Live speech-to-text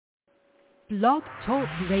Blog Talk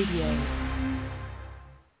Radio.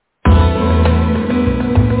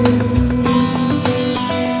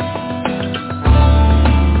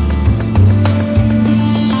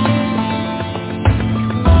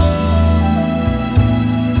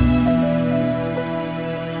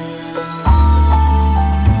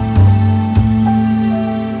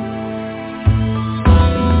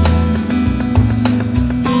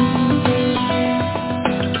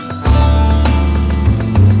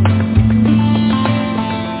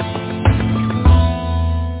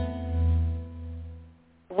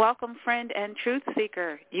 Welcome, friend and truth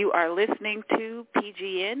seeker. You are listening to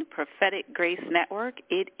PGN Prophetic Grace Network.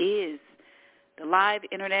 It is the live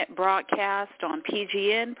internet broadcast on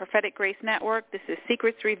PGN Prophetic Grace Network. This is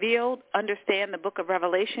Secrets Revealed. Understand the Book of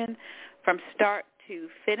Revelation from start to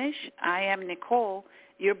finish. I am Nicole,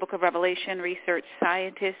 your Book of Revelation research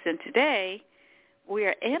scientist, and today we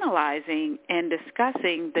are analyzing and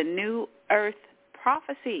discussing the New Earth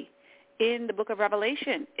prophecy in the Book of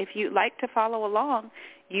Revelation. If you'd like to follow along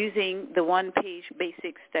using the one-page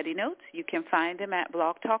basic study notes, you can find them at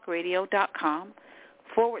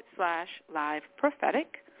blogtalkradio.com/live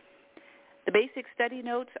prophetic. The basic study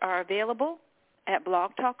notes are available at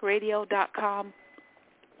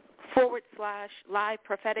blogtalkradio.com/live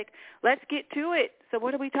prophetic. Let's get to it. So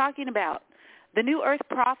what are we talking about? The New Earth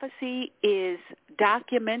prophecy is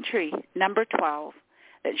documentary number 12.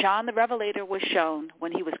 That John the Revelator was shown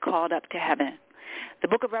when he was called up to heaven. The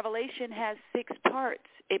book of Revelation has 6 parts.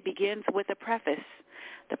 It begins with a preface.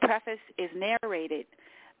 The preface is narrated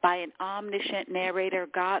by an omniscient narrator.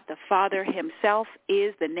 God the Father himself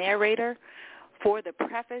is the narrator. For the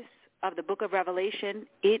preface of the book of Revelation,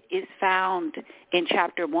 it is found in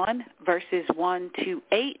chapter 1, verses 1 to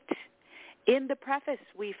 8. In the preface,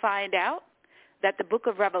 we find out that the book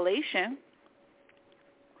of Revelation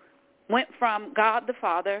went from God the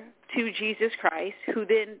Father to Jesus Christ, who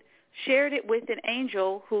then shared it with an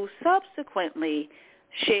angel who subsequently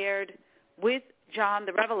shared with John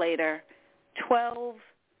the Revelator 12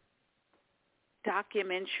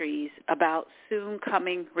 documentaries about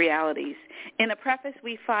soon-coming realities. In the preface,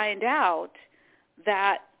 we find out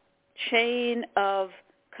that chain of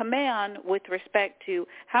command with respect to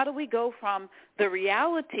how do we go from the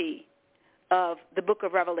reality of the book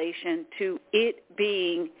of Revelation to it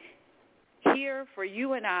being here for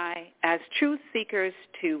you and I as truth seekers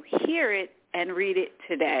to hear it and read it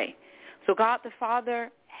today. So God the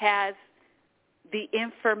Father has the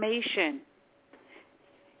information.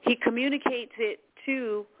 He communicates it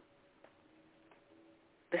to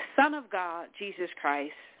the Son of God, Jesus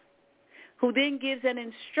Christ, who then gives an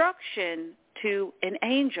instruction to an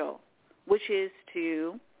angel, which is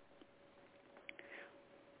to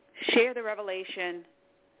share the revelation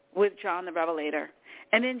with John the Revelator.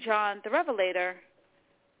 And then John the Revelator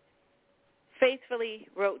faithfully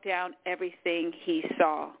wrote down everything he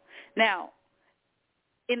saw. Now,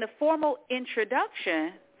 in the formal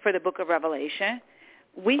introduction for the book of Revelation,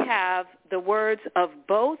 we have the words of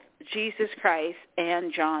both Jesus Christ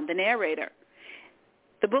and John the narrator.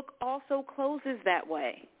 The book also closes that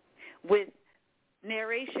way with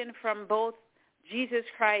narration from both Jesus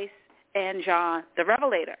Christ and John the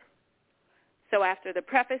Revelator. So after the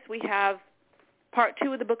preface, we have Part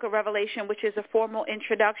 2 of the book of Revelation, which is a formal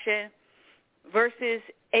introduction, verses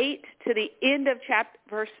 8 to the end of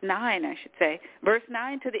verse 9 to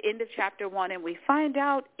the end of chapter 1. And we find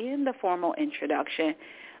out in the formal introduction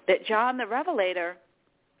that John the Revelator,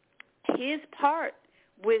 his part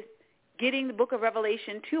with getting the book of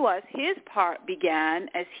Revelation to us, his part began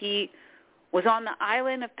as he was on the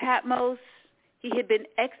island of Patmos. He had been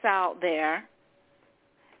exiled there.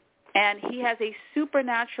 And he has a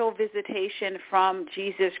supernatural visitation from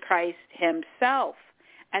Jesus Christ himself.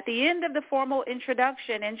 At the end of the formal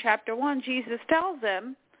introduction in chapter 1, Jesus tells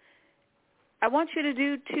him, I want you to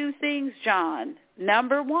do 2 things, John.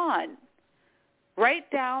 Number 1, write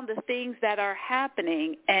down the things that are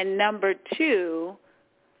happening. And number 2,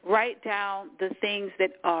 write down the things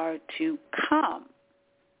that are to come.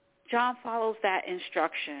 John follows that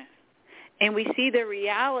instruction. And we see the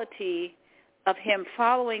reality of him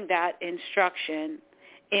following that instruction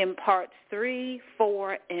in parts 3,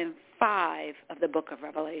 4, and 5 of the book of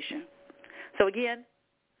Revelation. So again,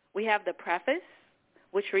 we have the preface,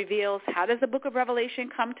 which reveals how does the book of Revelation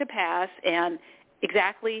come to pass and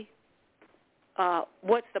exactly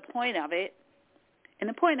what's the point of it. And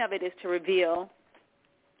the point of it is to reveal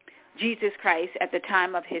Jesus Christ at the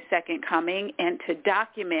time of his second coming and to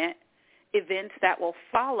document events that will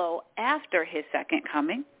follow after his second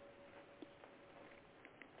coming.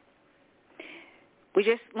 We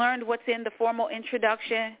just learned what's in the formal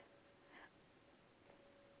introduction.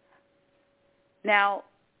 Now,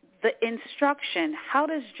 the instruction, how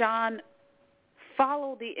does John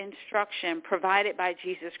follow the instruction provided by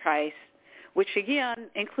Jesus Christ, which again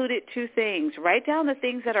included two things: write down the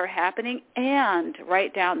things that are happening and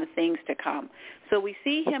write down the things to come. So we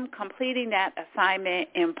see him completing that assignment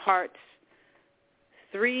in parts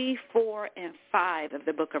 3, 4, and 5 of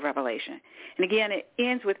the book of Revelation. And again, it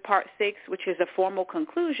ends with part 6, which is a formal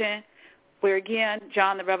conclusion, where again,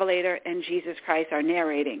 John the Revelator and Jesus Christ are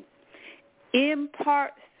narrating. In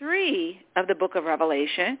part 3 of the book of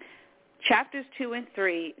Revelation, chapters 2 and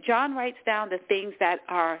 3, John writes down the things that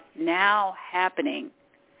are now happening.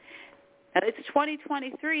 Now, it's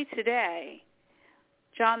 2023 today.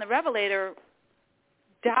 John the Revelator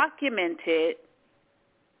documented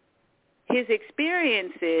his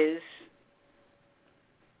experiences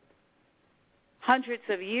hundreds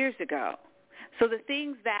of years ago. So the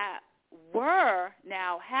things that were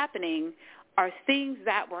now happening are things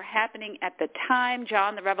that were happening at the time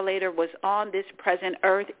John the Revelator was on this present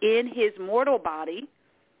earth in his mortal body.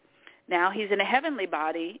 Now he's in a heavenly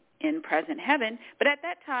body in present heaven, but at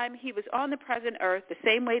that time he was on the present earth the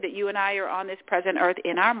same way that you and I are on this present earth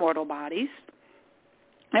in our mortal bodies.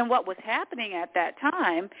 And what was happening at that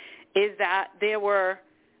time is that there were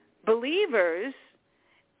believers,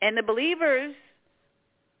 and the believers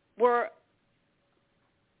were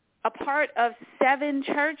a part of 7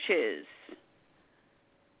 churches.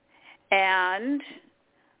 And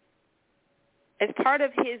as part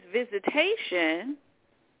of his visitation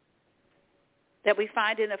that we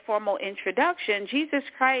find in the formal introduction, Jesus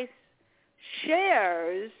Christ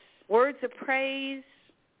shares words of praise,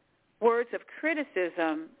 words of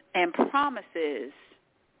criticism, and promises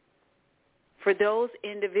for those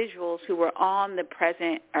individuals who were on the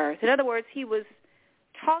present earth. In other words, he was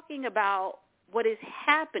talking about what is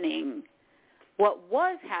happening, what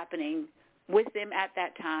was happening with them at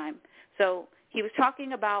that time. So he was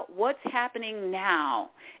talking about what's happening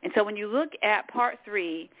now. And so when you look at part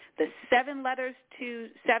 3, the 7 letters to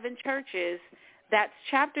 7 churches, that's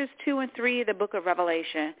chapters 2 and 3 of the book of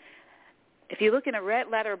Revelation. If you look in a red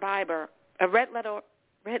letter Bible,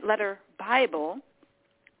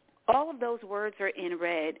 all of those words are in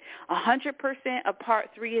red. 100% of part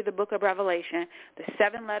 3 of the book of Revelation, the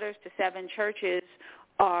 7 letters to 7 churches,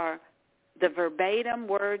 are the verbatim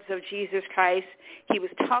words of Jesus Christ. He was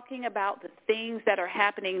talking about the things that are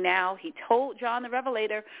happening now. He told John the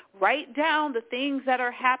Revelator, write down the things that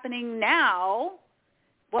are happening now.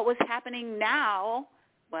 What was happening now?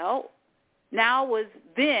 Well, now was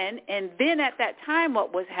then, and then at that time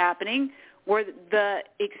what was happening were the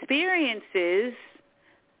experiences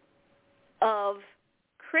of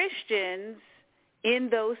Christians in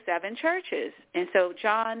those 7 churches. And so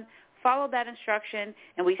John followed that instruction,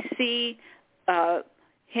 and we see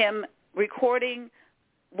him recording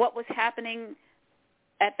what was happening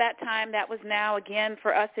at that time. That was now. Again,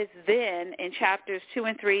 for us, it's then in chapters 2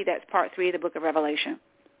 and 3. That's part 3 of the book of Revelation.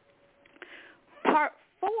 Part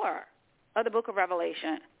 4 of the book of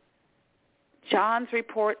Revelation, John's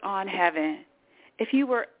report on heaven. If you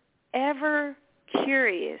were ever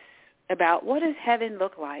curious about what does heaven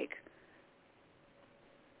look like,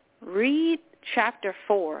 read chapter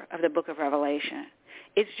 4 of the book of Revelation.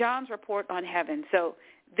 It's John's report on heaven. So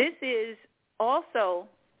this is also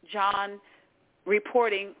John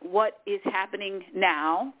reporting what is happening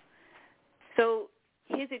now. So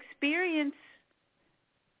his experience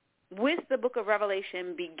with the book of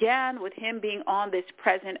Revelation began with him being on this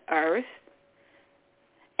present earth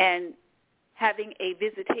and having a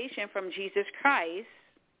visitation from Jesus Christ.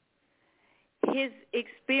 His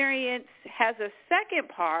experience has a second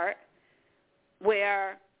part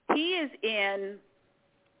where he is in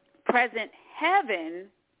present heaven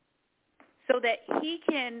so that he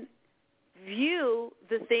can view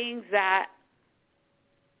the things that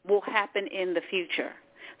will happen in the future.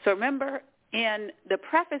 So remember, in the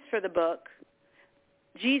preface for the book,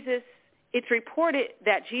 it's reported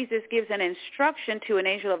that Jesus gives an instruction to an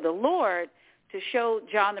angel of the Lord to show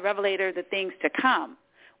John the Revelator the things to come.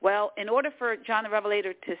 Well, in order for John the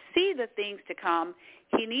Revelator to see the things to come,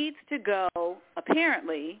 he needs to go,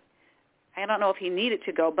 apparently, I don't know if he needed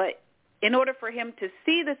to go, but in order for him to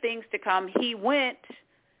see the things to come, he went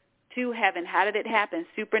to heaven. How did it happen?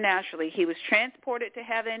 Supernaturally. He was transported to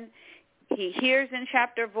heaven. He hears in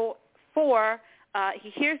chapter 4, he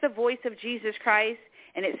hears the voice of Jesus Christ,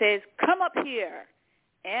 and it says, come up here.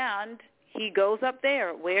 And he goes up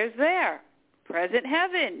there. Where's there? Present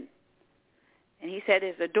heaven. And he said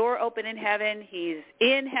there's a door open in heaven. He's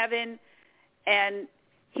in heaven. And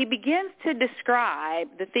he begins to describe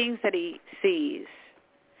the things that he sees.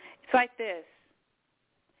 It's like this.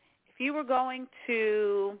 If you were going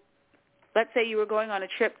to let's say you were going on a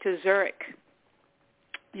trip to Zurich.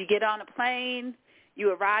 You get on a plane,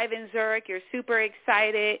 you arrive in Zurich, you're super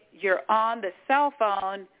excited, you're on the cell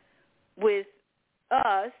phone with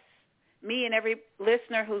us, me and every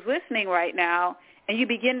listener who's listening right now, and you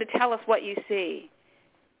begin to tell us what you see.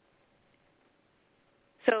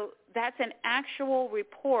 So that's an actual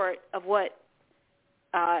report of what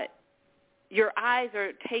your eyes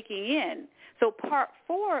are taking in. So part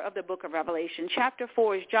 4 of the book of Revelation, chapter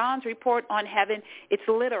 4, is John's report on heaven. It's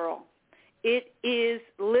literal. It is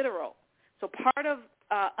literal. So part of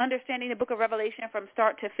understanding the book of Revelation from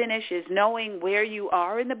start to finish is knowing where you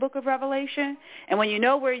are in the book of Revelation. And when you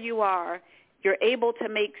know where you are, you're able to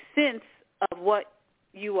make sense of what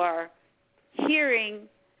you are hearing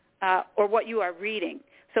or what you are reading.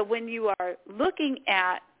 So when you are looking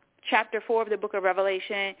at chapter 4 of the book of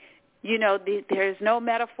Revelation, you know there's no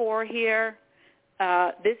metaphor here.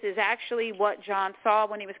 This is actually what John saw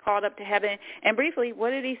when he was called up to heaven. And briefly, what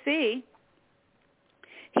did he see?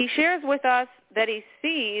 He shares with us that he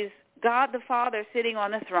sees God the Father sitting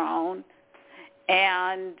on the throne,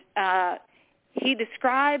 and he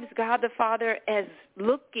describes God the Father as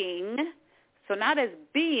looking, so not as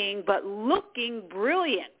being, but looking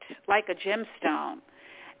brilliant like a gemstone.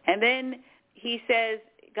 And then he says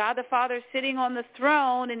God the Father sitting on the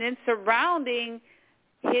throne, and then surrounding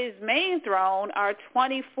his main throne are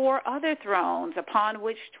 24 other thrones upon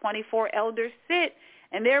which 24 elders sit,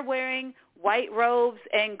 and they're wearing white robes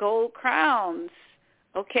and gold crowns.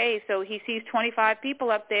 Okay, so he sees 25 people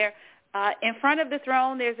up there. In front of the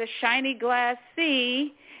throne, there's a shiny glass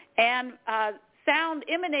sea, and sound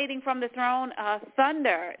emanating from the throne,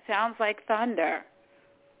 thunder. It sounds like thunder.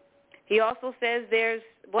 He also says there's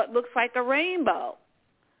what looks like a rainbow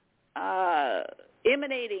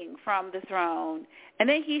emanating from the throne. And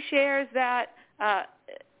then he shares that,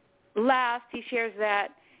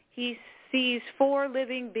 he sees 4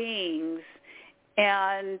 living beings,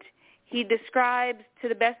 and he describes to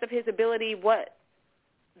the best of his ability what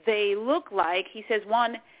they look like. He says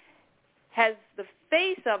one has the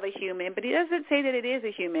face of a human, but he doesn't say that it is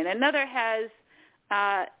a human. Another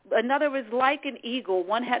was like an eagle.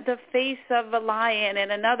 One had the face of a lion,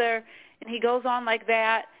 and another, and he goes on like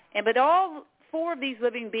that. But all 4 of these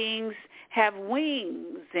living beings have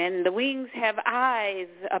wings, and the wings have eyes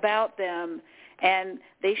about them, and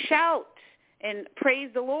they shout and praise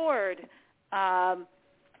the Lord.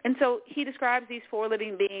 And so he describes these 4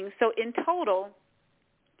 living beings. So in total,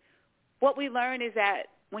 what we learn is that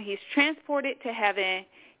when he's transported to heaven,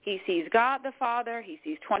 he sees God the Father, he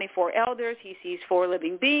sees 24 elders, he sees 4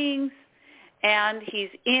 living beings, and he's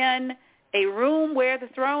in a room where the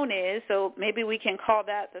throne is, so maybe we can call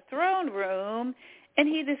that the throne room, and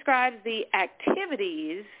he describes the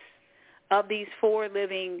activities of these 4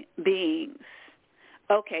 living beings.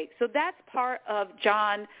 Okay, so that's part of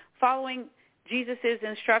John following Jesus'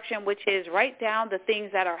 instruction, which is write down the things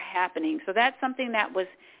that are happening. So that's something that was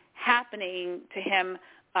happening to him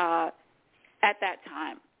at that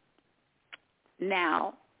time.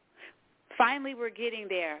 Now, finally we're getting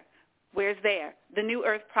there. Where's there? The New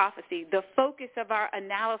Earth prophecy, the focus of our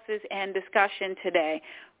analysis and discussion today.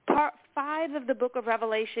 Part 5 of the book of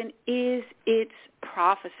Revelation is its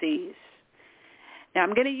prophecies. Now,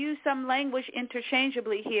 I'm going to use some language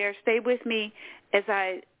interchangeably here. Stay with me as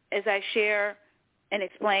I share and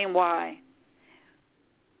explain why.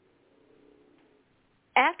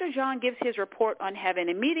 After John gives his report on heaven,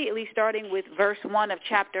 immediately starting with verse 1 of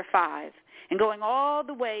chapter 5 and going all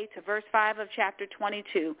the way to verse 5 of chapter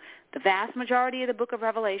 22, the vast majority of the book of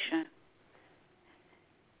Revelation,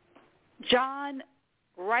 John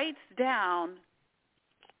writes down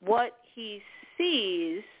what he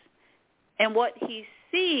sees, and what he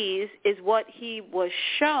sees is what he was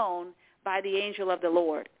shown by the angel of the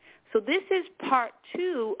Lord. So this is part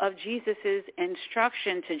 2 of Jesus'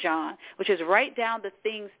 instruction to John, which is write down the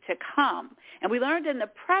things to come. And we learned in the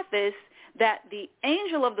preface that the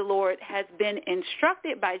angel of the Lord has been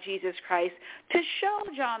instructed by Jesus Christ to show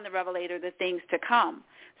John the Revelator the things to come.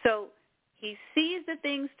 So he sees the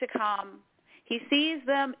things to come. He sees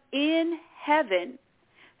them in heaven.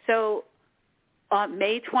 So on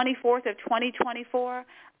May 24th of 2024,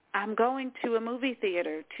 I'm going to a movie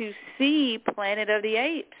theater to see Planet of the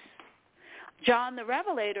Apes. John the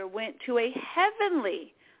Revelator went to a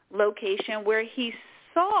heavenly location where he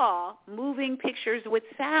saw moving pictures with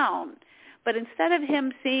sound. But instead of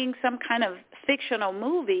him seeing some kind of fictional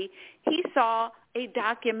movie, he saw a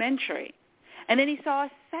documentary. And then he saw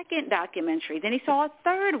a second documentary. Then he saw a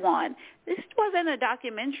third one. This wasn't a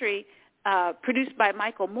documentary produced by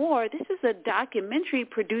Michael Moore. This is a documentary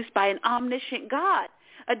produced by an omniscient God,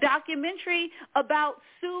 a documentary about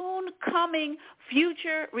soon coming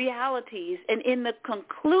future realities. And in the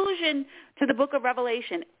conclusion to the book of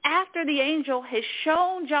Revelation, after the angel has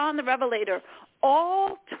shown John the Revelator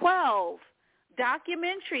all 12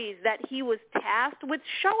 documentaries that he was tasked with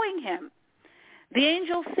showing him, the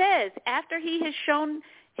angel says, after he has shown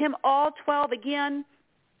him all 12 again,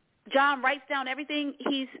 John writes down everything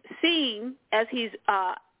he's seen as he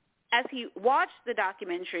watched the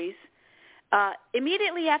documentaries.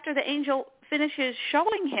 Immediately after the angel finishes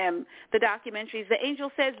showing him the documentaries, the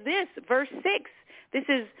angel says this, verse 6. This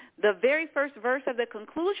is the very first verse of the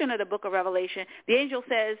conclusion of the book of Revelation. The angel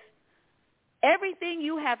says, everything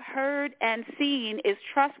you have heard and seen is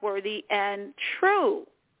trustworthy and true.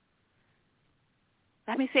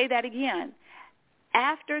 Let me say that again.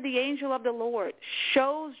 After the angel of the Lord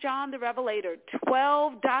shows John the Revelator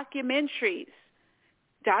 12 documentaries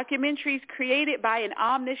created by an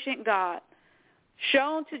omniscient God,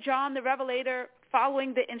 shown to John the Revelator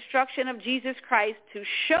following the instruction of Jesus Christ to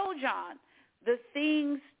show John the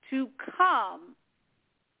things to come.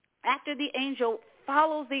 After the angel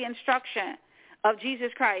follows the instruction of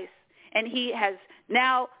Jesus Christ, and he has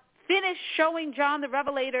now finished showing John the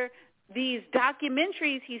Revelator these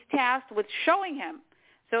documentaries he's tasked with showing him.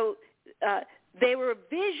 So they were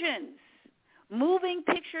visions, moving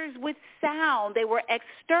pictures with sound. They were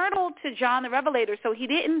external to John the Revelator, so he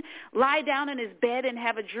didn't lie down in his bed and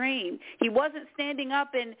have a dream. He wasn't standing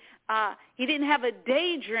up and he didn't have a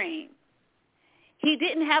daydream. He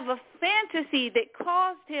didn't have a fantasy that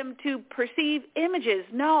caused him to perceive images.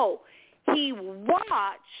 No, he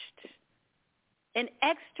watched an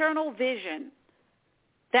external vision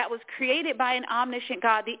that was created by an omniscient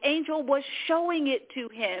God. The angel was showing it to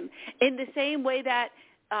him in the same way that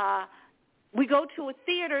we go to a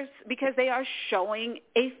theater because they are showing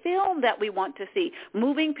a film that we want to see,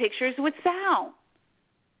 moving pictures with sound.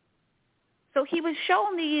 So he was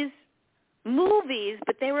shown these movies,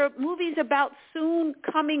 but they were movies about soon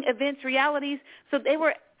coming events, realities. So they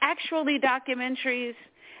were actually documentaries.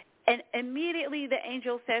 And immediately the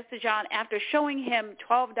angel says to John, after showing him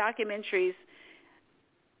 12 documentaries,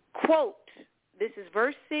 quote, this is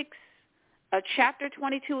verse 6 of chapter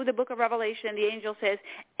 22 of the book of Revelation. The angel says,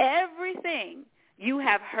 everything you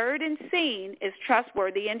have heard and seen is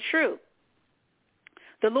trustworthy and true.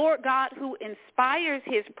 The Lord God who inspires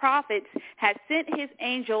his prophets has sent his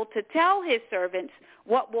angel to tell his servants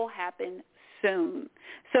what will happen soon.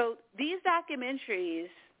 So these documentaries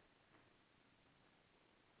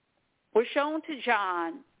were shown to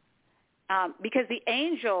John because the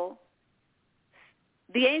angel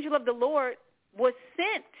of the Lord was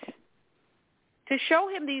sent to show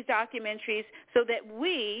him these documentaries so that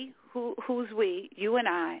we, who's we, you and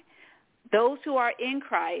I, those who are in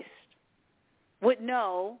Christ, would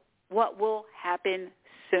know what will happen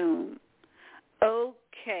soon.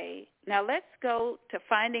 Okay, now let's go to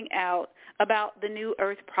finding out about the New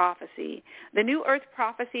Earth prophecy. The New Earth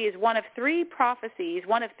prophecy is one of three prophecies,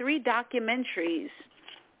 one of three documentaries,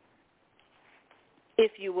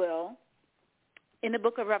 if you will, in the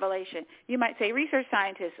book of Revelation. You might say, research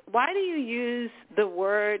scientists, why do you use the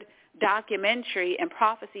word documentary and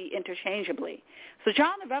prophecy interchangeably? So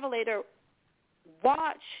John the Revelator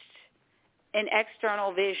watched an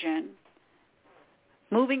external vision,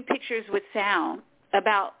 moving pictures with sound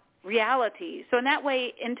about reality. So in that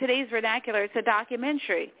way, in today's vernacular, it's a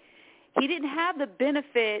documentary. He didn't have the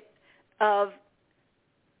benefit of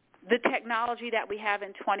the technology that we have in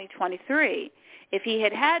 2023. If he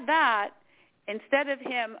had had that, instead of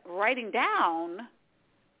him writing down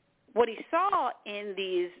what he saw in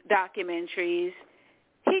these documentaries,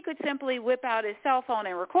 he could simply whip out his cell phone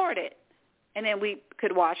and record it, and then we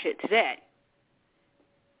could watch it today.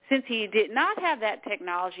 Since he did not have that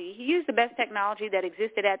technology, he used the best technology that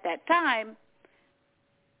existed at that time,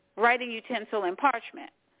 writing utensil and parchment.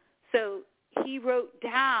 So he wrote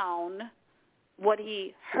down what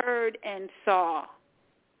he heard and saw.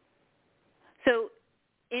 So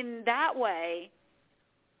in that way,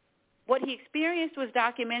 what he experienced was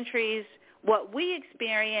documentaries. What we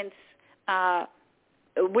experience,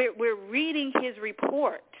 we're reading his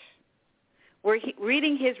report. We're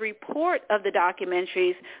reading his report of the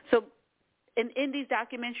documentaries. So in these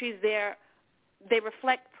documentaries, they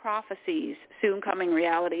reflect prophecies, soon coming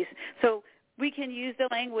realities. So we can use the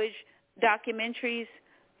language documentaries,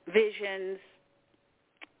 visions,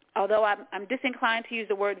 although I'm disinclined to use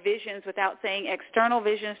the word visions without saying external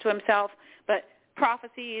visions to himself, but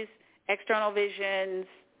prophecies, external visions,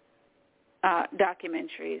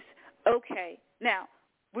 documentaries. Okay, now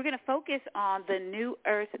we're going to focus on the New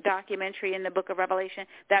Earth documentary in the book of Revelation.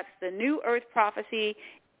 That's the New Earth prophecy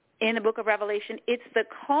in the book of Revelation. It's the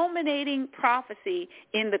culminating prophecy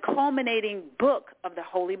in the culminating book of the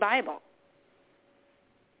Holy Bible.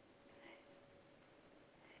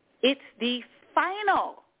 It's the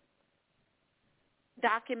final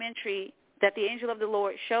documentary that the angel of the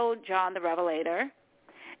Lord showed John the Revelator,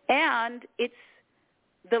 and it's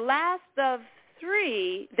the last of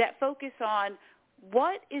three that focus on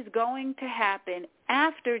what is going to happen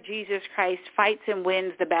after Jesus Christ fights and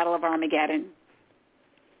wins the Battle of Armageddon.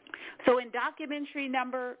 So in documentary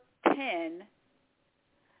number 10,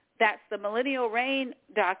 that's the Millennial Reign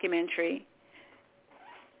documentary.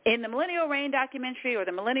 In the Millennial Reign documentary, or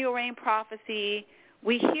the Millennial Reign prophecy,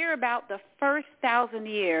 we hear about the first 1,000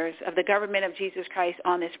 years of the government of Jesus Christ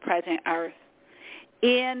on this present earth.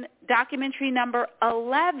 In documentary number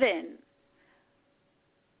 11,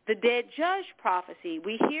 the Dead Judge prophecy,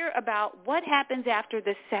 we hear about what happens after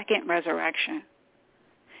the second resurrection.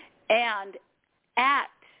 And at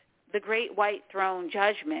the great white throne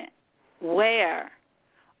judgment, where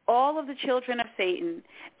all of the children of Satan,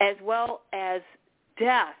 as well as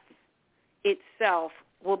death itself,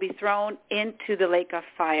 will be thrown into the lake of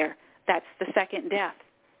fire. That's the second death.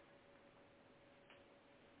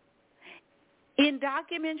 In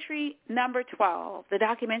documentary number 12, the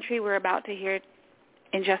documentary we're about to hear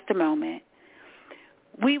in just a moment,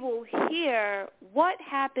 we will hear what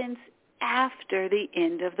happens after the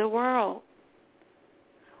end of the world.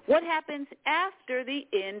 What happens after the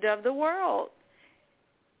end of the world?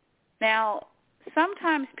 Now,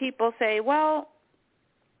 sometimes people say, well,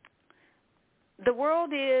 the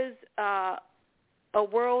world is a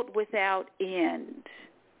world without end.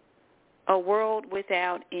 A world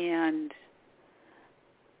without end.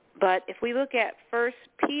 But if we look at 1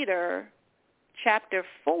 Peter chapter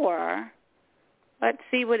 4, let's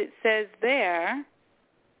see what it says there.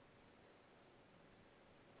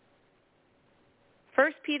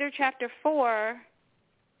 1 Peter chapter 4,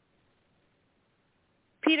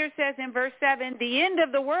 Peter says in verse 7, the end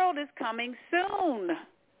of the world is coming soon.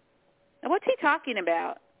 Now, what's he talking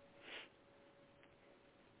about?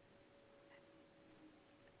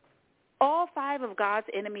 All 5 of God's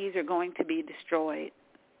enemies are going to be destroyed.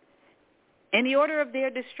 In the order of their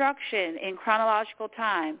destruction in chronological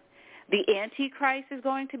time, the Antichrist is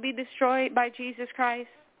going to be destroyed by Jesus Christ.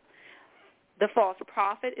 The false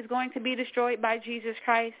prophet is going to be destroyed by Jesus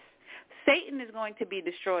Christ. Satan is going to be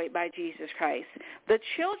destroyed by Jesus Christ. The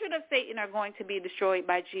children of Satan are going to be destroyed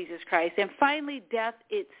by Jesus Christ. And finally, death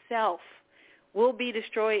itself will be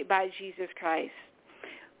destroyed by Jesus Christ.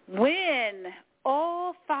 When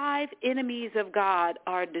all 5 enemies of God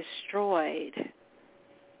are destroyed,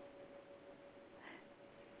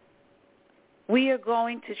 we are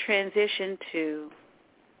going to transition to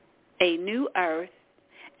a new earth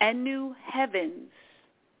and new heavens.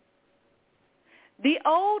 The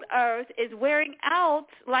old earth is wearing out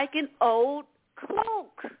like an old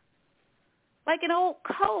cloak, like an old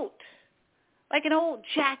coat, like an old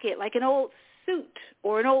jacket, like an old suit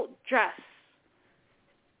or an old dress.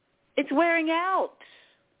 It's wearing out.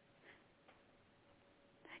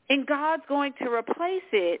 And God's going to replace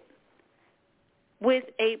it with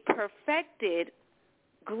a perfected,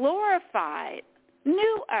 glorified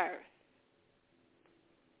new earth.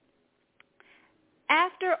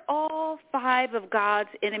 After all 5 of God's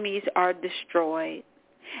enemies are destroyed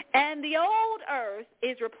and the old earth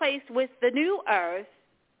is replaced with the new earth,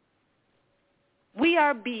 we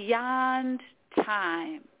are beyond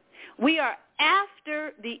time. We are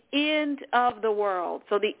after the end of the world.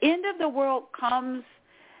 So the end of the world comes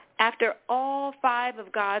after all 5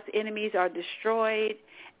 of God's enemies are destroyed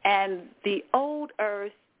and the old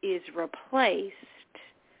earth is replaced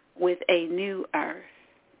with a new earth.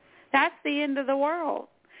 That's the end of the world.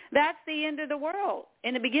 That's the end of the world.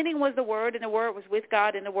 In the beginning was the Word, and the Word was with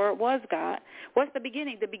God, and the Word was God. What's the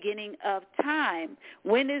beginning? The beginning of time.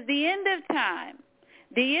 When is the end of time?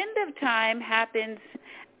 The end of time happens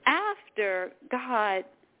after God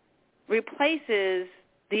replaces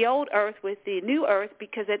the old earth with the new earth,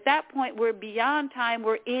 because at that point we're beyond time.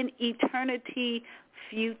 We're in eternity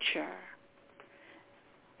future.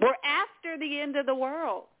 We're after the end of the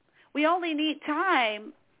world. We only need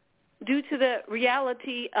time due to the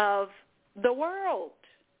reality of the world.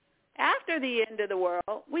 After the end of the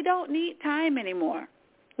world, we don't need time anymore.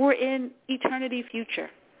 We're in eternity future.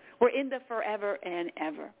 We're in the forever and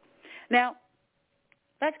ever. Now,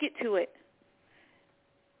 let's get to it.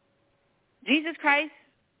 Jesus Christ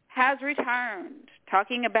has returned,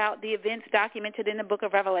 talking about the events documented in the book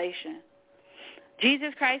of Revelation.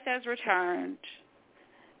 Jesus Christ has returned.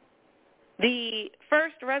 The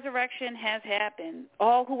first resurrection has happened.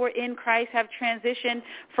 All who were in Christ have transitioned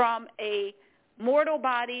from a mortal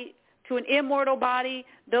body to an immortal body.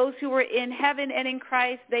 Those who were in heaven and in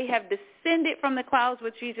Christ, they have descended from the clouds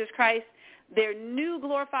with Jesus Christ. Their new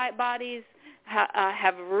glorified bodies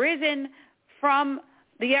have risen from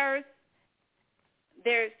the earth.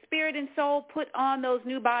 Their spirit and soul put on those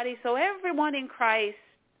new bodies. So everyone in Christ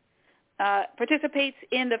participates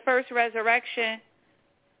in the first resurrection.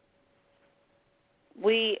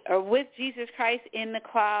 We are with Jesus Christ in the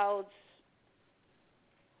clouds.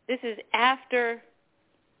 This is after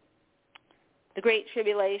the Great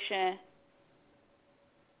Tribulation.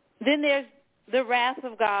 Then there's the wrath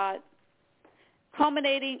of God,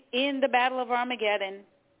 culminating in the Battle of Armageddon.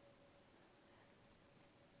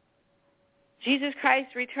 Jesus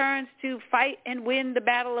Christ returns to fight and win the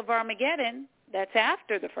Battle of Armageddon. That's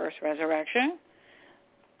after the first resurrection.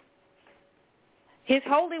 His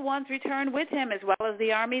holy ones return with him, as well as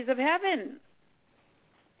the armies of heaven.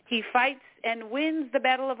 He fights and wins the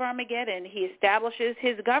Battle of Armageddon. He establishes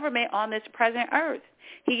his government on this present earth.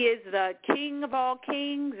 He is the King of all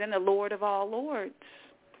kings and the Lord of all lords.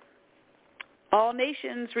 All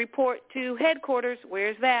nations report to headquarters.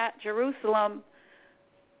 Where's that? Jerusalem.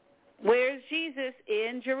 Where's Jesus?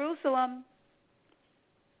 In Jerusalem.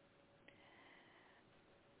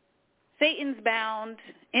 Satan's bound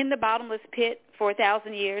in the bottomless pit for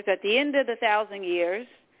 1,000 years. At the end of the 1,000 years,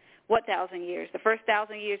 what 1,000 years? The first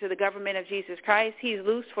 1,000 years of the government of Jesus Christ, he's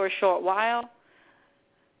loose for a short while.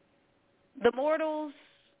 The mortals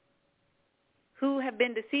who have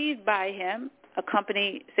been deceived by him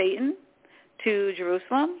accompany Satan to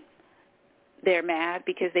Jerusalem. They're mad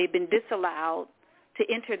because they've been disallowed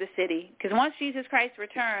to enter the city. Because once Jesus Christ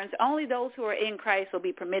returns, only those who are in Christ will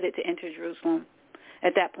be permitted to enter Jerusalem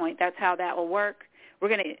at that point. That's how that will work. We're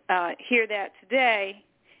going to hear that today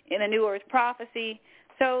in the New Earth prophecy.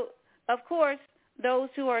 So, of course, those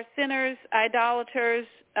who are sinners, idolaters,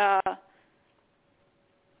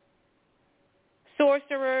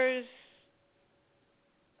 sorcerers,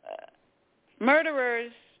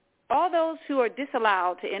 murderers, all those who are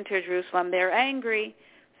disallowed to enter Jerusalem, they're angry.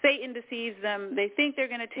 Satan deceives them. They think they're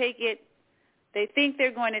going to take it. They think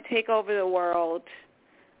they're going to take over the world.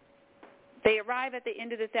 They arrive at the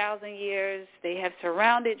end of the 1,000 years. They have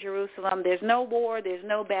surrounded Jerusalem. There's no war. There's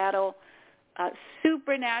no battle.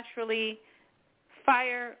 Supernaturally,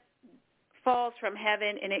 fire falls from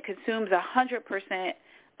heaven, and it consumes 100%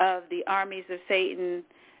 of the armies of Satan.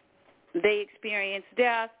 They experience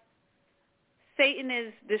death. Satan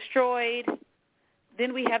is destroyed.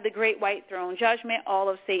 Then we have the great white throne judgment. All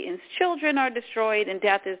of Satan's children are destroyed, and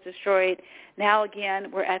death is destroyed. Now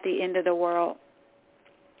again, we're at the end of the world.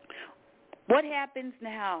 What happens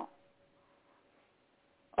now?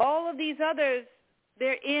 All of these others,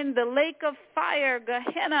 they're in the lake of fire,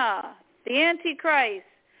 Gehenna, the Antichrist,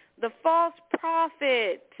 the false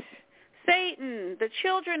prophet, Satan, the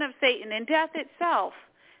children of Satan, and death itself.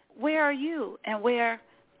 Where are you and where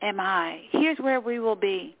am I? Here's where we will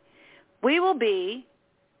be. We will be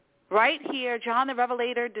right here. John the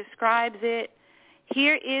Revelator describes it.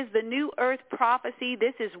 Here is the New Earth prophecy.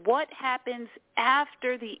 This is what happens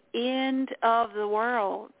after the end of the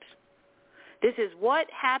world. This is what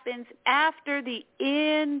happens after the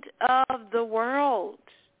end of the world.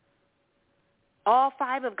 All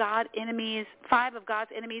five of God's enemies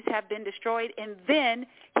have been destroyed. And then,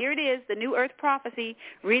 here it is, the New Earth prophecy,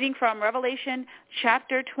 reading from Revelation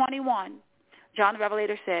chapter 21. John the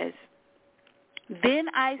Revelator says, "Then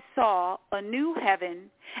I saw a new heaven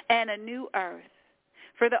and a new earth.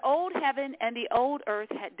 For the old heaven and the old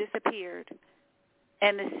earth had disappeared,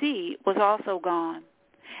 and the sea was also gone.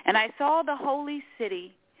 And I saw the holy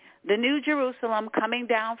city, the new Jerusalem, coming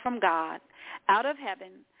down from God, out of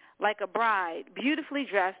heaven, like a bride beautifully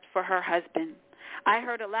dressed for her husband. I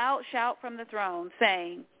heard a loud shout from the throne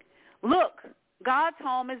saying, 'Look, God's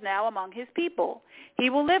home is now among his people.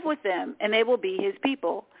 He will live with them, and they will be his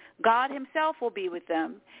people. God himself will be with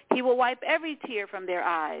them. He will wipe every tear from their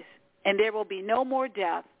eyes, and there will be no more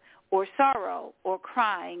death or sorrow or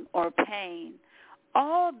crying or pain.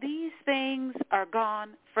 All these things are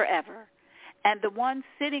gone forever.' And the one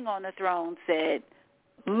sitting on the throne said,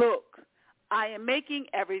 'Look, I am making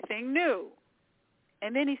everything new.'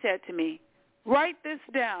 And then he said to me, 'Write this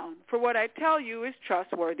down, for what I tell you is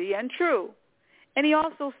trustworthy and true.' And he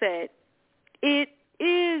also said, 'It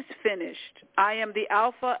is finished. I am the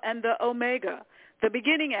Alpha and the Omega, the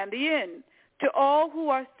beginning and the end. To all who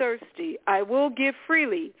are thirsty, I will give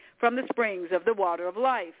freely from the springs of the water of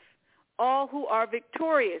life. All who are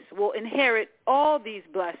victorious will inherit all these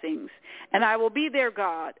blessings, and I will be their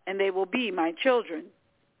God, and they will be my children.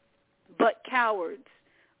 But cowards,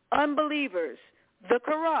 unbelievers, the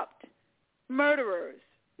corrupt, murderers,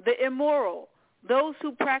 the immoral, those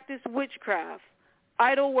who practice witchcraft,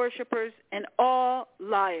 idol worshippers, and all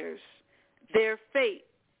liars. Their fate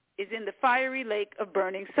is in the fiery lake of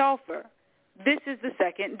burning sulfur. This is the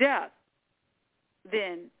second death.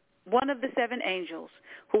 Then one of the 7 angels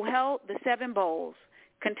who held the 7 bowls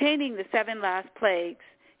containing the 7 last plagues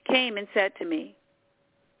came and said to me,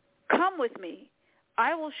 "Come with me.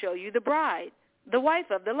 I will show you the bride, the wife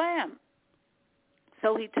of the Lamb."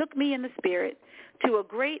 So he took me in the spirit to a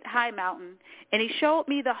great high mountain, and he showed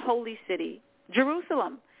me the holy city,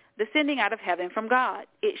 Jerusalem, descending out of heaven from God.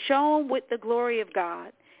 It shone with the glory of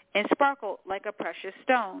God and sparkled like a precious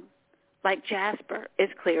stone, like jasper,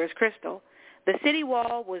 as clear as crystal. The city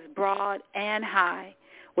wall was broad and high,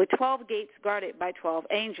 with 12 gates guarded by 12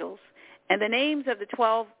 angels, and the names of the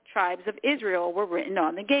 12 tribes of Israel were written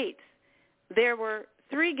on the gates. There were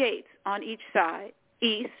 3 gates on each side,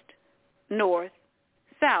 east, north,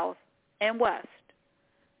 south, and west.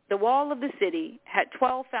 The wall of the city had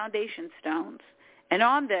 12 foundation stones, and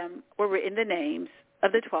on them were written the names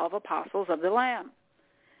of the 12 apostles of the Lamb.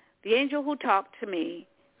 The angel who talked to me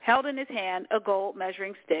held in his hand a gold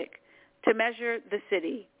measuring stick to measure the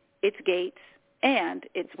city, its gates, and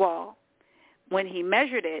its wall. When he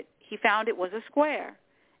measured it, he found it was a square,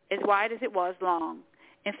 as wide as it was long.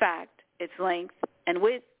 In fact, its length and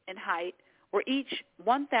width and height were each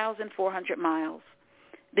 1,400 miles.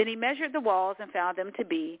 Then he measured the walls and found them to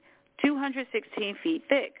be 216 feet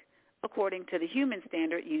thick, according to the human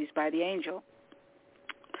standard used by the angel.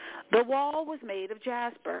 The wall was made of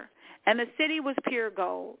jasper, and the city was pure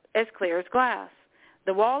gold, as clear as glass.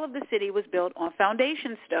 The wall of the city was built on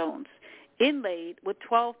foundation stones, inlaid with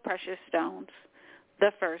 12 precious stones.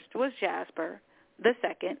 The first was jasper, the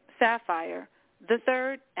second sapphire, the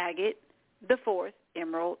third agate, the fourth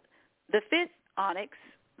emerald, the fifth onyx,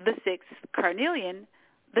 the sixth carnelian,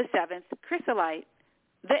 the 7th chrysolite,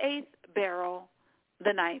 the 8th beryl,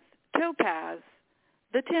 the 9th topaz,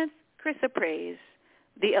 the 10th chrysoprase,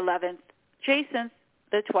 the 11th jacinth,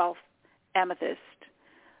 the 12th amethyst.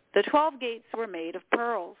 The 12 gates were made of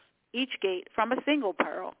pearls, each gate from a single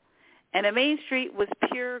pearl, and the main street was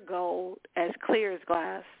pure gold, as clear as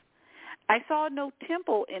glass. I saw no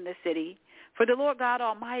temple in the city, for the Lord God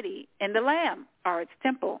Almighty and the Lamb are its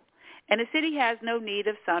temple, and the city has no need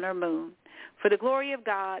of sun or moon, for the glory of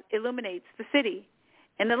God illuminates the city,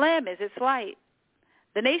 and the Lamb is its light.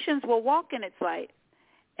 The nations will walk in its light,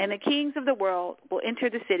 and the kings of the world will enter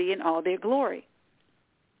the city in all their glory.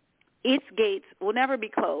 Its gates will never be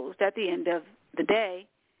closed at the end of the day,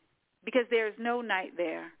 because there is no night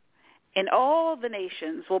there, and all the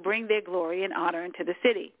nations will bring their glory and honor into the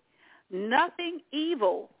city. Nothing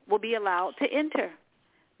evil will be allowed to enter,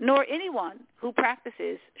 nor anyone who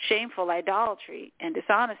practices shameful idolatry and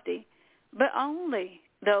dishonesty, but only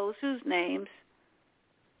those whose names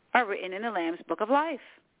are written in the Lamb's Book of Life.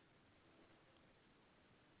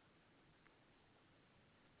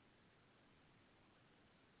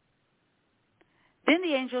 Then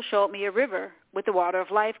the angel showed me a river with the water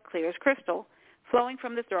of life clear as crystal, flowing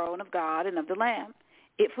from the throne of God and of the Lamb.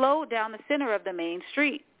 It flowed down the center of the main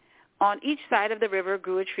street. On each side of the river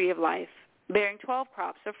grew a tree of life, bearing 12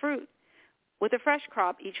 crops of fruit, with a fresh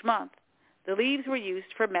crop each month. The leaves were used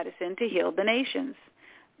for medicine to heal the nations.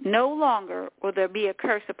 No longer will there be a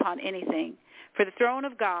curse upon anything, for the throne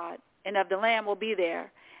of God and of the Lamb will be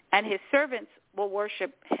there, and his servants will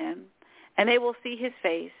worship him, and they will see his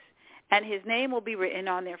face, and his name will be written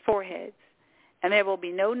on their foreheads. And there will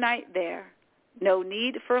be no night there, no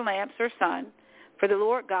need for lamps or sun, for the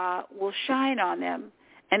Lord God will shine on them,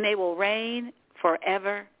 and they will reign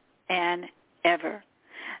forever and ever.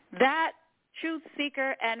 That, truth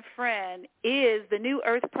seeker and friend, is the New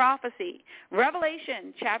Earth prophecy.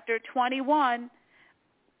 Revelation chapter 21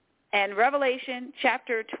 and Revelation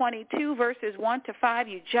chapter 22, verses 1 to 5.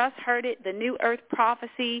 You just heard it, the New Earth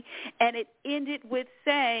prophecy, and it ended with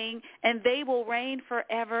saying, and they will reign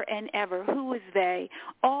forever and ever. Who is they?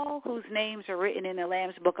 All whose names are written in the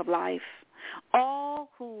Lamb's Book of Life. All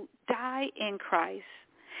who die in Christ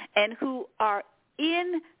and who are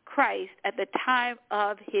in Christ at the time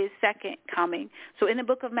of his second coming. So in the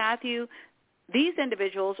book of Matthew, these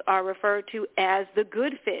individuals are referred to as the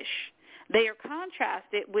good fish. They are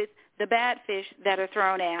contrasted with the bad fish that are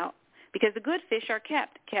thrown out, because the good fish are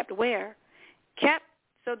kept. Kept where? Kept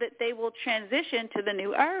so that they will transition to the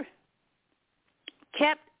new earth.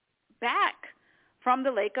 Kept back from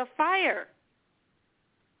the lake of fire.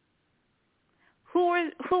 Who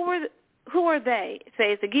are they? It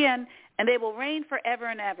says again, and they will reign forever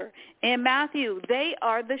and ever. In Matthew, they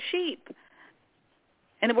are the sheep.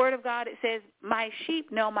 In the Word of God, it says, my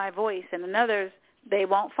sheep know my voice, and in others, they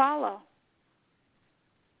won't follow.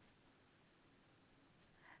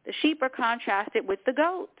 The sheep are contrasted with the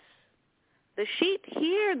goats. The sheep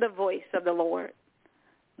hear the voice of the Lord.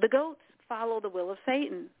 The goats follow the will of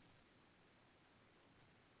Satan.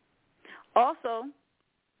 Also,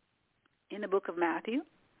 in the book of Matthew,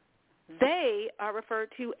 they are referred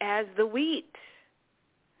to as the wheat.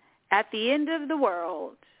 At the end of the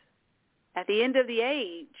world, at the end of the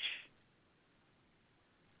age,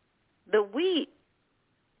 the wheat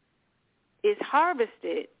is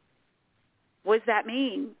harvested. What does that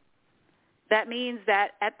mean? That means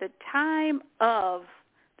that at the time of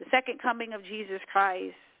the second coming of Jesus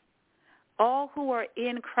Christ, all who are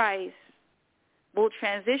in Christ will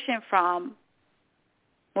transition from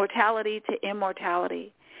mortality to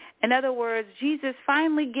immortality. In other words, Jesus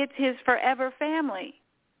finally gets his forever family.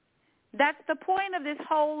 That's the point of this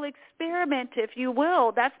whole experiment, if you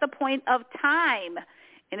will. That's the point of time.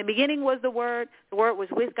 In the beginning was the Word was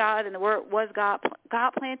with God, and the Word was God.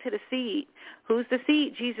 God planted a seed. Who's the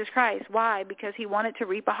seed? Jesus Christ. Why? Because he wanted to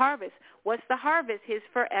reap a harvest. What's the harvest? His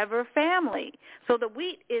forever family. So the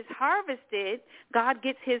wheat is harvested. God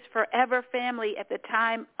gets his forever family at the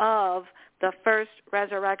time of the first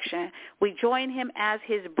resurrection. We join him as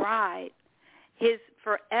his bride, his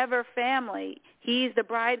forever family. He's the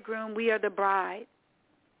bridegroom. We are the bride.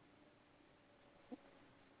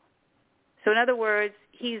 So in other words,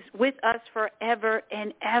 he's with us forever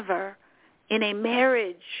and ever in a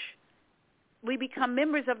marriage. We become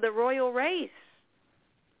members of the royal race.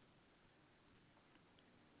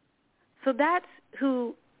 So that's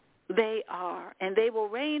who they are, and they will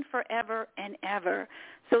reign forever and ever.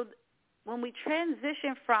 So when we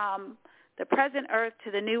transition from the present earth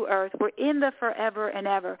to the new earth, we're in the forever and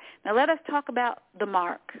ever. Now let us talk about the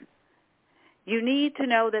mark. You need to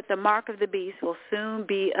know that the mark of the beast will soon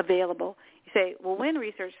be available. You say, well, when,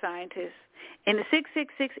 research scientists? In the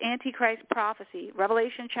 666 Antichrist prophecy,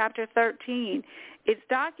 Revelation chapter 13, it's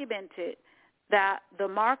documented that the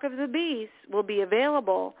mark of the beast will be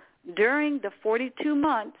available during the 42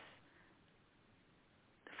 months,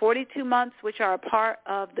 which are a part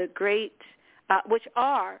of the great,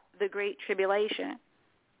 the Great Tribulation.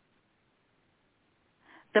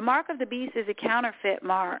 The mark of the beast is a counterfeit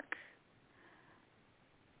mark.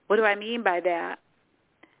 What do I mean by that?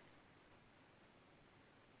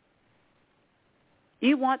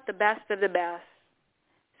 You want the best of the best.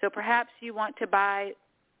 So perhaps you want to buy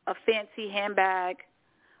a fancy handbag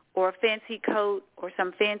or a fancy coat or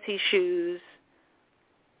some fancy shoes.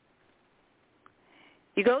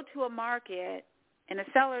 You go to a market and the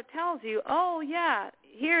seller tells you, oh, yeah,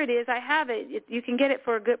 here it is, I have it. You can get it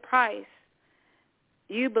for a good price.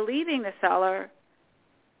 You, believing the seller,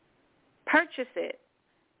 purchase it.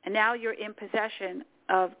 And now you're in possession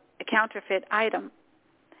of a counterfeit item.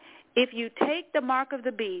 If you take the mark of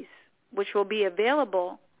the beast, which will be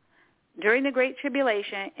available during the Great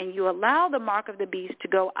Tribulation, and you allow the mark of the beast to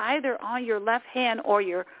go either on your left hand or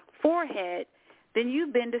your forehead, then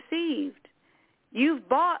you've been deceived. You've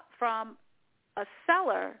bought from a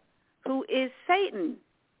seller who is Satan,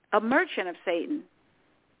 a merchant of Satan.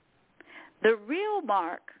 The real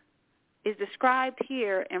mark is described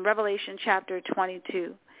here in Revelation chapter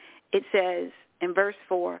 22. It says in verse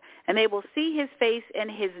 4, and they will see his face, and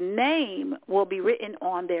his name will be written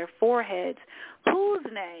on their foreheads. Whose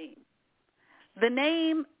name? The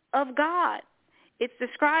name of God. It's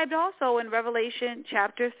described also in Revelation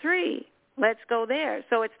chapter 3. Let's go there.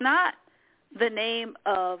 So it's not the name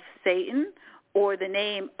of Satan or the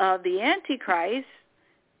name of the Antichrist.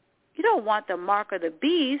 You don't want the mark of the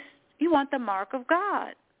beast. You want the mark of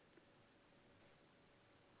God.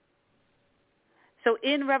 So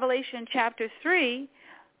in Revelation chapter 3,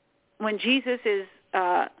 when Jesus is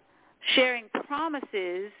sharing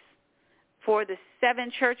promises for the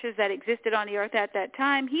 7 churches that existed on the earth at that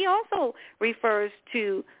time, he also refers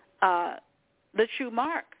to the true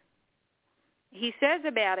mark. He says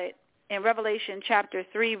about it in Revelation chapter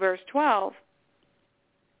 3, verse 12,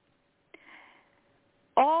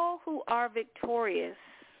 all who are victorious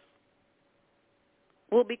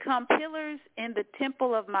will become pillars in the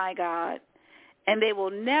temple of my God, and they will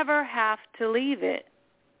never have to leave it.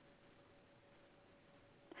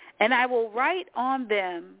 And I will write on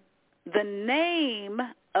them the name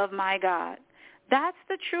of my God. That's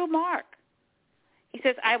the true mark. He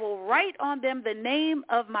says, I will write on them the name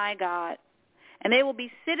of my God, and they will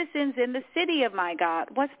be citizens in the city of my God.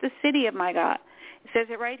 What's the city of my God? It says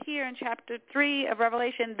it right here in chapter 3 of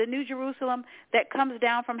Revelation, the New Jerusalem that comes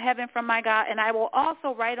down from heaven from my God, and I will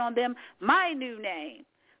also write on them my new name.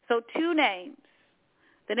 So 2 names.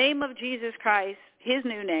 The name of Jesus Christ, his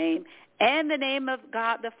new name, and the name of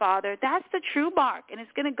God the Father. That's the true mark, and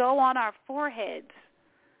it's going to go on our foreheads.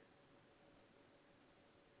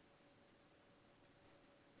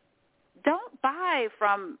 Don't buy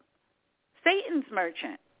from Satan's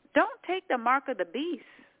merchant. Don't take the mark of the beast.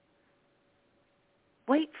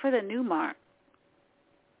 Wait for the new mark.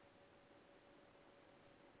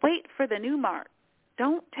 Wait for the new mark.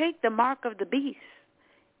 Don't take the mark of the beast.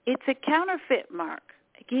 It's a counterfeit mark.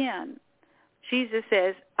 Again, Jesus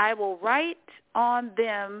says, I will write on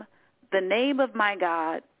them the name of my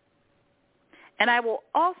God, and I will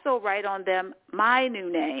also write on them my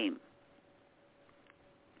new name.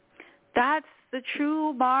 That's the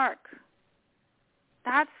true mark.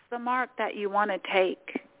 That's the mark that you want to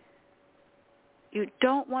take. You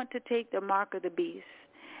don't want to take the mark of the beast.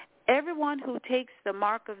 Everyone who takes the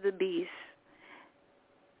mark of the beast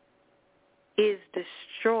is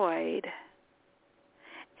destroyed.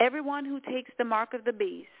 Everyone who takes the mark of the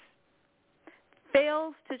beast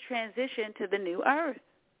fails to transition to the new earth.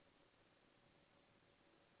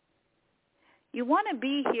 You want to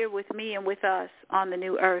be here with me and with us on the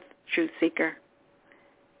new earth, truth seeker.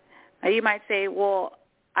 Now you might say, well,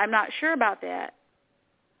 I'm not sure about that.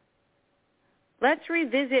 Let's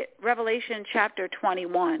revisit Revelation chapter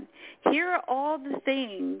 21. Here are all the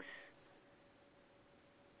things.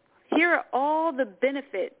 Here are all the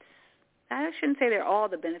benefits. I shouldn't say they're all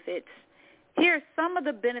the benefits. Here are some of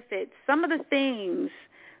the benefits, some of the things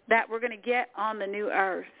that we're going to get on the new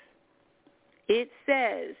earth. It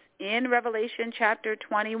says in Revelation chapter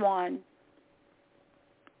 21,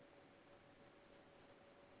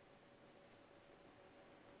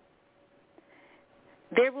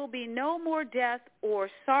 there will be no more death or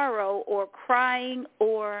sorrow or crying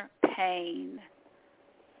or pain.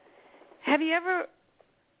 Have you ever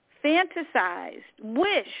fantasized,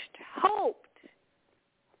 wished, hoped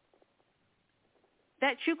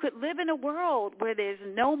that you could live in a world where there's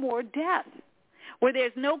no more death, where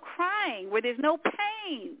there's no crying, where there's no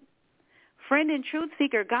pain? Friend and truth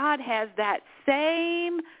seeker, God has that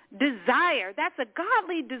same desire. That's a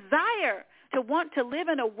godly desire, to want to live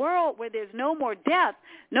in a world where there's no more death,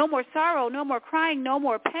 no more sorrow, no more crying, no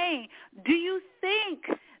more pain. Do you think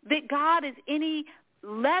that God is any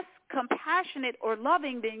less compassionate or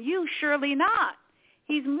loving than you? Surely not.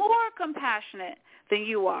 He's more compassionate than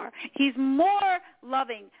you are. He's more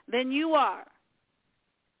loving than you are.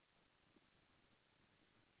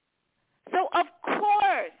 So, of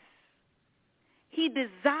course, he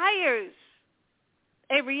desires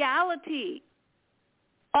a reality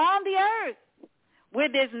on the earth where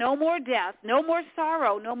there's no more death, no more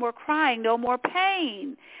sorrow, no more crying, no more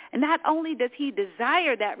pain. And not only does he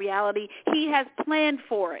desire that reality, he has planned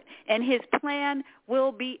for it. And his plan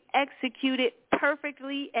will be executed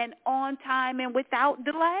perfectly and on time and without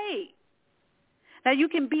delay. Now, you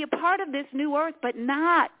can be a part of this new earth, but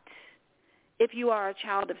not if you are a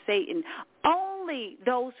child of Satan. Only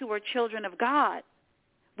those who are children of God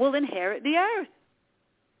will inherit the earth.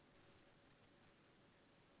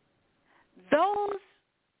 Those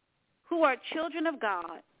who are children of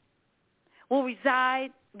God will reside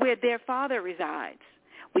where their Father resides.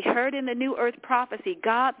 We heard in the New Earth prophecy,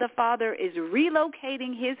 God the Father is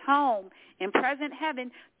relocating his home in present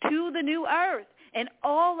heaven to the new earth, and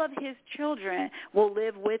all of his children will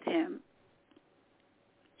live with him.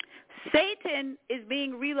 Satan is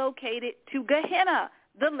being relocated to Gehenna,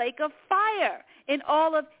 the lake of fire, and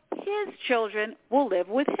all of his children will live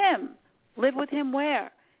with him. Live with him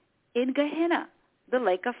where? In Gehenna, the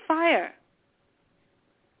lake of fire.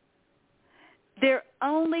 There are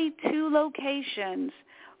only two locations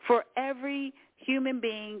for every human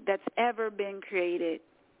being that's ever been created.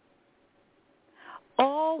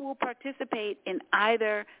 All will participate in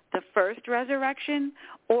either the first resurrection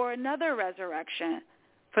or another resurrection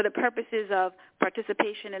for the purposes of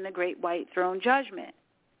participation in the great white throne judgment.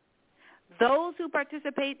 Those who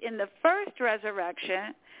participate in the first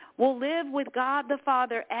resurrection will live with God the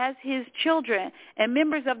Father as his children and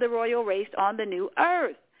members of the royal race on the new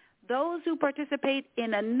earth. Those who participate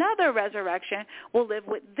in another resurrection will live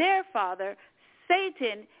with their father,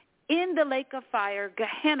 Satan, in the lake of fire,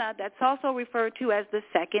 Gehenna, that's also referred to as the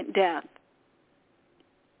second death.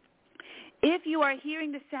 If you are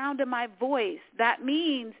hearing the sound of my voice, that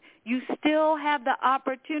means you still have the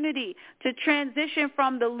opportunity to transition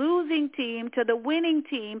from the losing team to the winning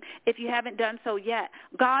team if you haven't done so yet.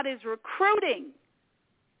 God is recruiting.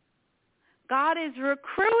 God is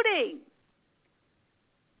recruiting.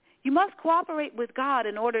 You must cooperate with God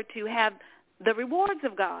in order to have the rewards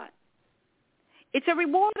of God. It's a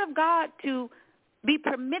reward of God to be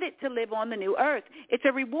permitted to live on the new earth. It's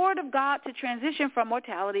a reward of God to transition from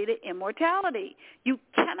mortality to immortality. You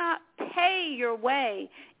cannot pay your way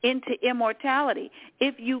into immortality.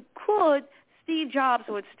 If you could, Steve Jobs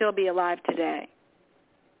would still be alive today.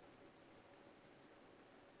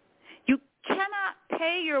 You cannot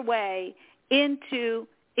pay your way into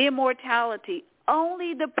immortality.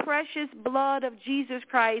 Only the precious blood of Jesus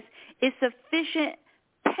Christ is sufficient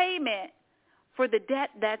payment for the debt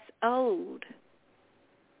that's owed.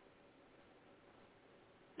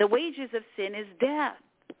 The wages of sin is death.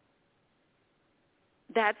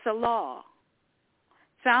 That's a law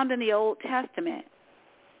found in the Old Testament.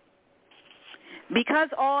 Because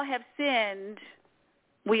all have sinned,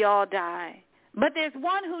 we all die. But there's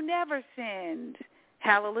one who never sinned.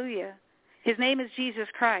 Hallelujah. His name is Jesus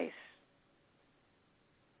Christ.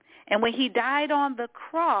 And when he died on the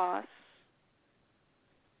cross,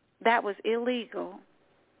 that was illegal.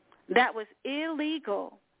 That was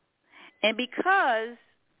illegal. And because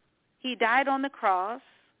he died on the cross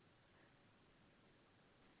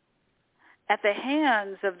at the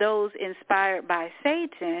hands of those inspired by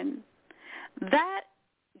Satan, that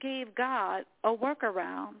gave God a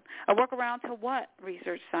workaround. A workaround to what,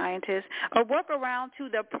 research scientists? A workaround to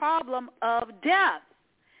the problem of death.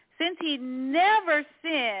 Since he never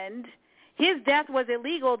sinned, his death was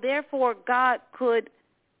illegal. Therefore, God could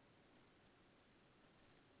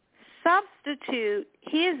substitute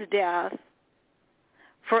his death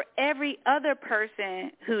for every other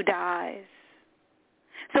person who dies.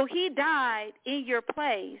 So he died in your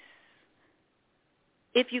place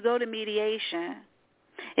if you go to mediation.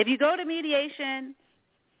 If you go to mediation,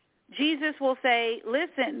 Jesus will say,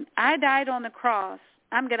 listen, I died on the cross.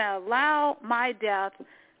 I'm going to allow my death,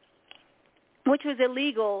 which was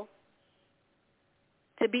illegal,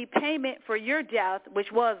 to be payment for your death,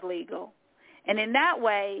 which was legal. And in that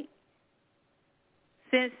way,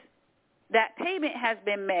 since that payment has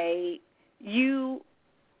been made, you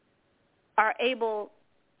are able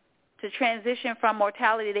to transition from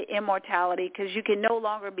mortality to immortality because you can no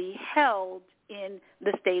longer be held in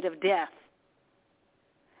the state of death.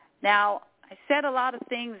 Now, I said a lot of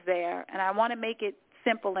things there, and I want to make it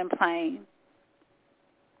simple and plain.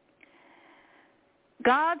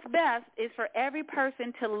 God's best is for every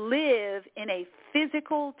person to live in a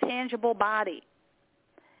physical, tangible body.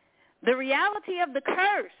 The reality of the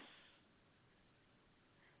curse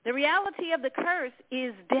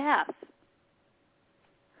is death.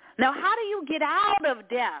 Now, how do you get out of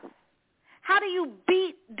death? How do you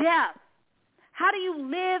beat death? How do you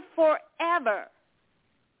live forever?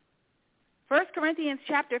 1 Corinthians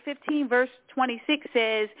chapter 15, verse 26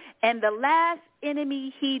 says, and the last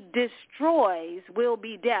enemy he destroys will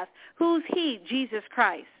be death. Who's he? Jesus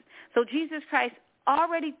Christ. So Jesus Christ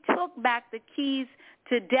already took back the keys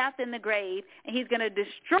to death in the grave, and he's going to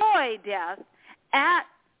destroy death at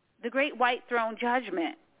the great white throne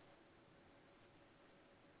judgment.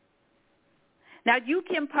 Now, you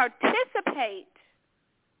can participate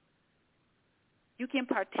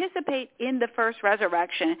in the first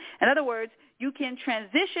resurrection. In other words, you can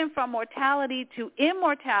transition from mortality to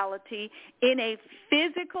immortality in a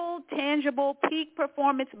physical, tangible, peak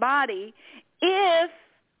performance body if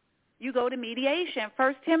you go to mediation.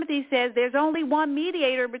 1 Timothy says there's only one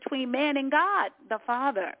mediator between man and God, the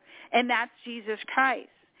Father, and that's Jesus Christ.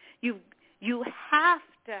 You have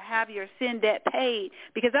to have your sin debt paid,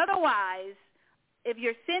 because otherwise, if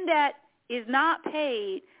your sin debt is not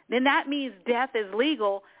paid, then that means death is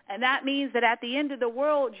legal, and that means that at the end of the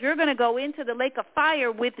world, you're going to go into the lake of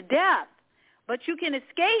fire with death. But you can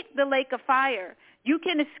escape the lake of fire. You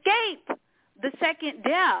can escape the second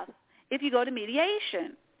death if you go to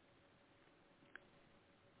mediation.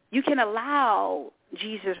 You can allow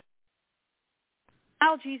Jesus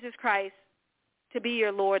Christ to be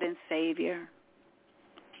your Lord and Savior.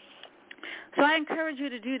 So I encourage you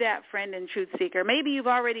to do that, friend and truth seeker. Maybe you've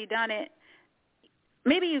already done it.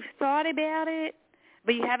 Maybe you've thought about it,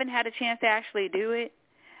 but you haven't had a chance to actually do it.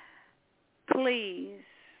 Please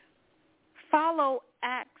follow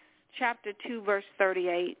Acts chapter 2, verse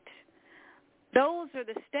 38. Those are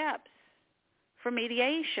the steps for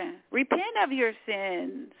mediation. Repent of your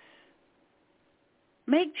sins.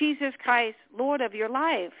 Make Jesus Christ Lord of your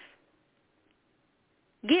life.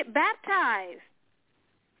 Get baptized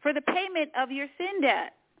for the payment of your sin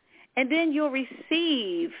debt. And then you'll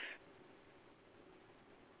receive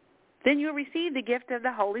the gift of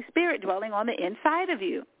the Holy Spirit dwelling on the inside of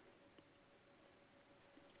you.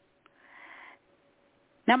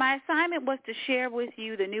 Now, my assignment was to share with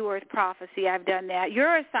you the New Earth prophecy. I've done that.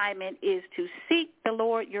 Your assignment is to seek the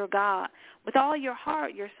Lord your God with all your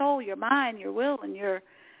heart, your soul, your mind, your will, and your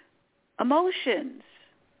emotions.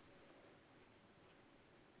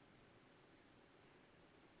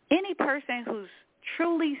 Any person who's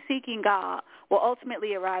truly seeking God will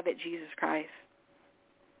ultimately arrive at Jesus Christ.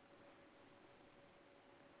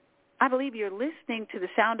 I believe you're listening to the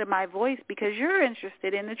sound of my voice because you're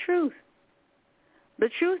interested in the truth. The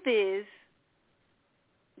truth is,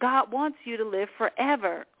 God wants you to live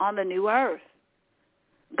forever on the new earth.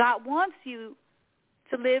 God wants you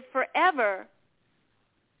to live forever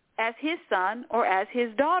as his son or as his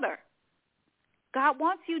daughter. God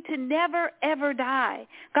wants you to never, ever die.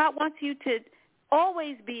 God wants you to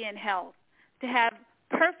always be in health, to have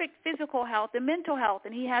perfect physical health and mental health,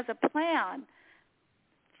 and he has a plan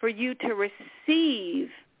for you to receive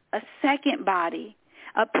a second body,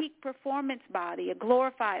 a peak performance body, a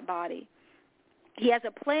glorified body. He has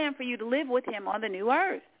a plan for you to live with him on the new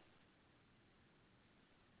earth.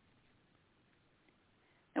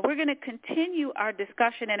 And we're going to continue our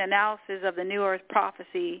discussion and analysis of the New Earth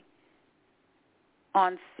prophecy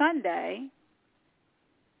on Sunday.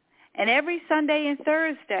 And every Sunday and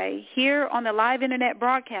Thursday here on the live internet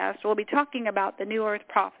broadcast, we'll be talking about the New Earth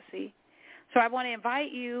prophecy. So I want to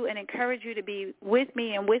invite you and encourage you to be with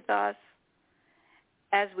me and with us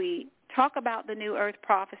as we talk about the New Earth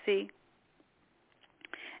prophecy.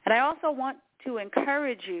 And I also want to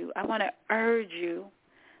encourage you, I want to urge you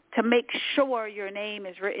to make sure your name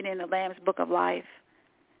is written in the Lamb's Book of Life.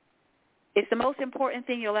 It's the most important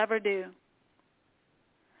thing you'll ever do.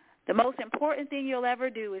 The most important thing you'll ever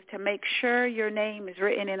do is to make sure your name is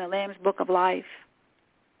written in the Lamb's Book of Life.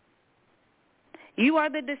 You are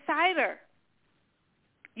the decider.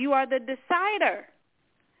 You are the decider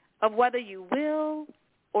of whether you will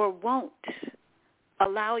or won't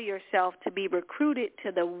allow yourself to be recruited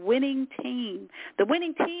to the winning team. The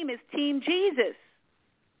winning team is Team Jesus.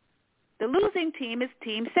 The losing team is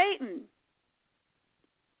Team Satan.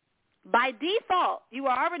 By default, you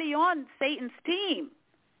are already on Satan's team.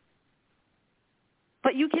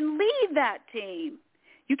 But you can leave that team.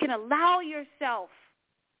 You can allow yourself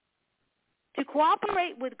to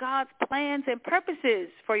cooperate with God's plans and purposes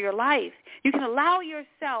for your life. You can allow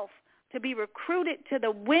yourself to be recruited to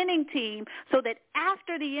the winning team so that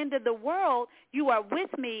after the end of the world, you are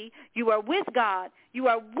with me, you are with God, you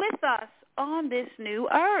are with us on this new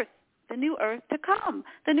earth, the new earth to come,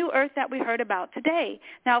 the new earth that we heard about today.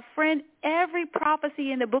 Now, friend, every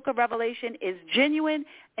prophecy in the book of Revelation is genuine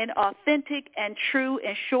and authentic and true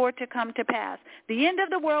and sure to come to pass. The end of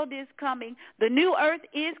the world is coming. The new earth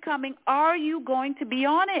is coming. Are you going to be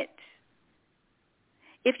on it?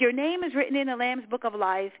 If your name is written in the Lamb's Book of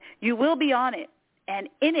Life, you will be on it and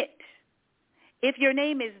in it. If your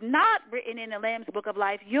name is not written in the Lamb's Book of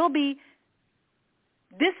Life, you'll be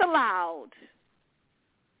disallowed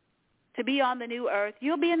to be on the new earth.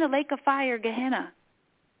 You'll be in the lake of fire, Gehenna.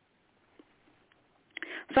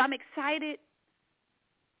 So I'm excited.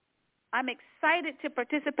 I'm excited to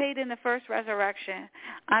participate in the first resurrection.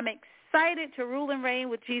 I'm excited to rule and reign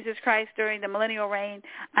with Jesus Christ during the millennial reign.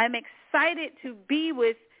 I'm excited to be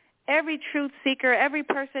with every truth seeker, every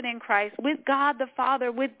person in Christ, with God the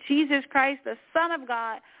Father, with Jesus Christ, the Son of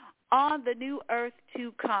God, on the new earth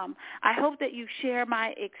to come. I hope that you share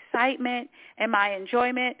my excitement and my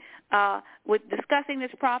enjoyment with discussing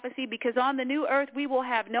this prophecy, because on the new earth we will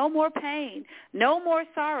have no more pain, no more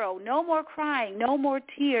sorrow, no more crying, no more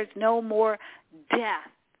tears, no more death.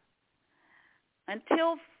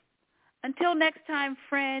 Until next time,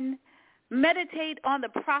 friend, meditate on the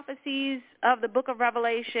prophecies of the book of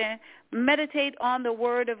Revelation. Meditate on the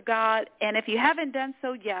word of God. And if you haven't done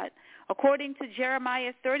so yet, according to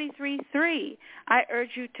Jeremiah 33:3, I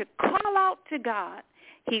urge you to call out to God.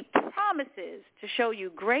 He promises to show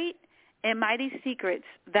you great and mighty secrets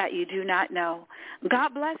that you do not know. God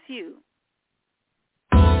bless you.